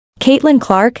Caitlin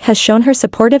Clark has shown her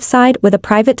supportive side with a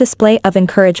private display of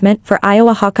encouragement for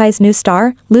Iowa Hawkeyes new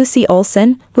star, Lucy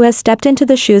Olsen, who has stepped into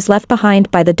the shoes left behind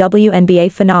by the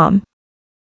WNBA phenom.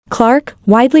 Clark,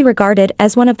 widely regarded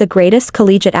as one of the greatest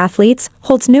collegiate athletes,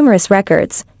 holds numerous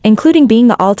records, including being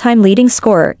the all-time leading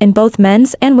scorer in both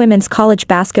men's and women's college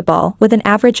basketball with an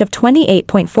average of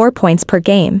 28.4 points per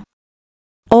game.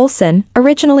 Olsen,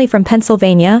 originally from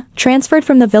Pennsylvania, transferred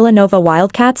from the Villanova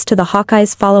Wildcats to the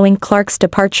Hawkeyes following Clark's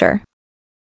departure.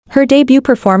 Her debut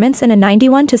performance in a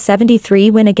 91-73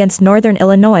 win against Northern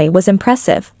Illinois was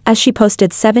impressive, as she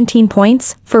posted 17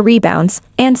 points, 4 rebounds,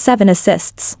 and 7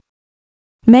 assists.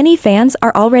 Many fans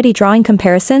are already drawing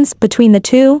comparisons between the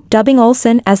two, dubbing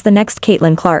Olsen as the next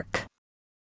Caitlin Clark.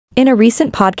 In a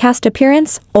recent podcast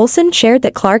appearance, Olsen shared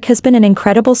that Clark has been an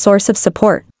incredible source of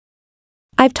support.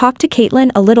 "I've talked to Caitlin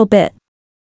a little bit.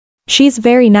 She's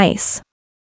very nice.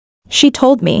 She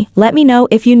told me, let me know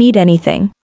if you need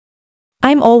anything.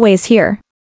 I'm always here.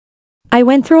 I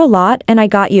went through a lot and I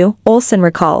got you," Olsen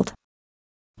recalled.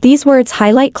 These words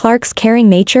highlight Clark's caring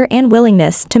nature and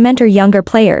willingness to mentor younger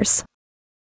players.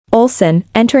 Olsen,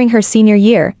 entering her senior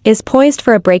year, is poised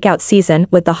for a breakout season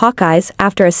with the Hawkeyes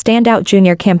after a standout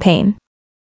junior campaign.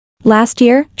 Last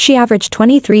year, she averaged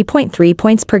 23.3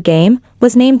 points per game,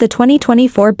 was named the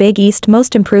 2024 Big East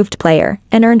Most Improved Player,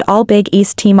 and earned all Big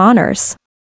East team honors.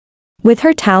 With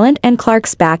her talent and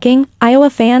Clark's backing,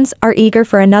 Iowa fans are eager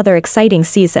for another exciting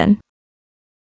season.